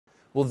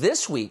Well,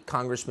 this week,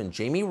 Congressman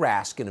Jamie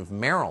Raskin of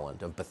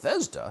Maryland, of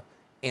Bethesda,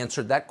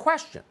 answered that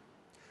question.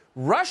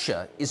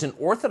 Russia is an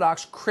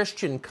Orthodox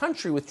Christian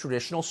country with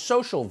traditional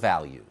social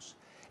values,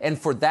 and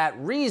for that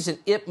reason,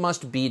 it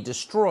must be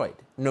destroyed,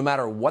 no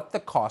matter what the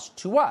cost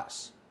to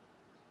us.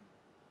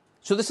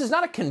 So this is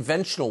not a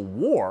conventional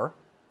war,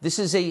 this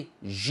is a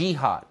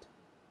jihad.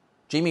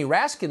 Jamie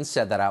Raskin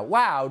said that out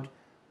loud,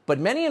 but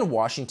many in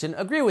Washington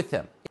agree with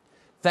him.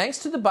 Thanks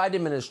to the Biden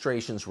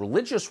administration's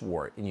religious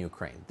war in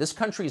Ukraine, this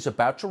country is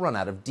about to run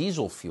out of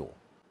diesel fuel.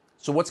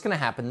 So what's going to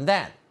happen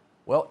then?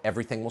 Well,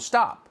 everything will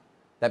stop.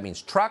 That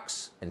means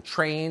trucks and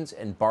trains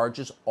and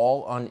barges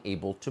all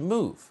unable to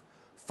move.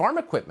 Farm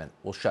equipment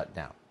will shut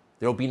down.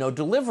 There will be no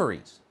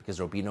deliveries because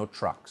there will be no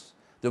trucks.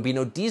 There will be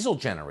no diesel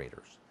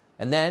generators.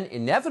 And then,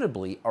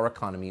 inevitably, our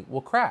economy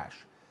will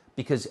crash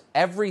because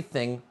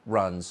everything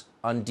runs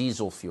on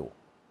diesel fuel.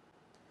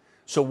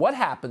 So what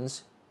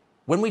happens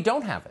when we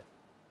don't have it?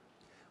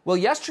 Well,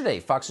 yesterday,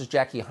 Fox's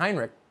Jackie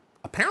Heinrich,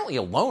 apparently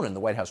alone in the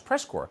White House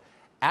press corps,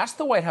 asked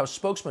the White House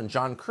spokesman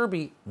John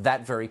Kirby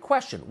that very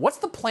question. What's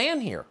the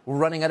plan here? We're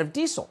running out of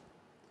diesel.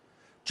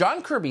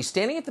 John Kirby,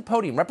 standing at the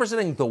podium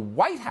representing the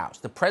White House,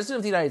 the President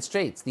of the United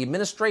States, the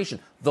administration,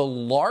 the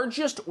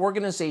largest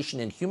organization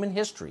in human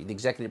history, the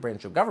executive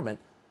branch of government,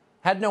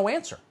 had no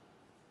answer.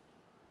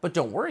 But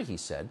don't worry, he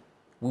said.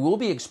 We will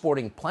be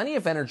exporting plenty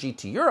of energy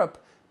to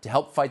Europe to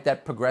help fight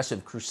that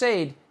progressive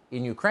crusade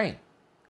in Ukraine.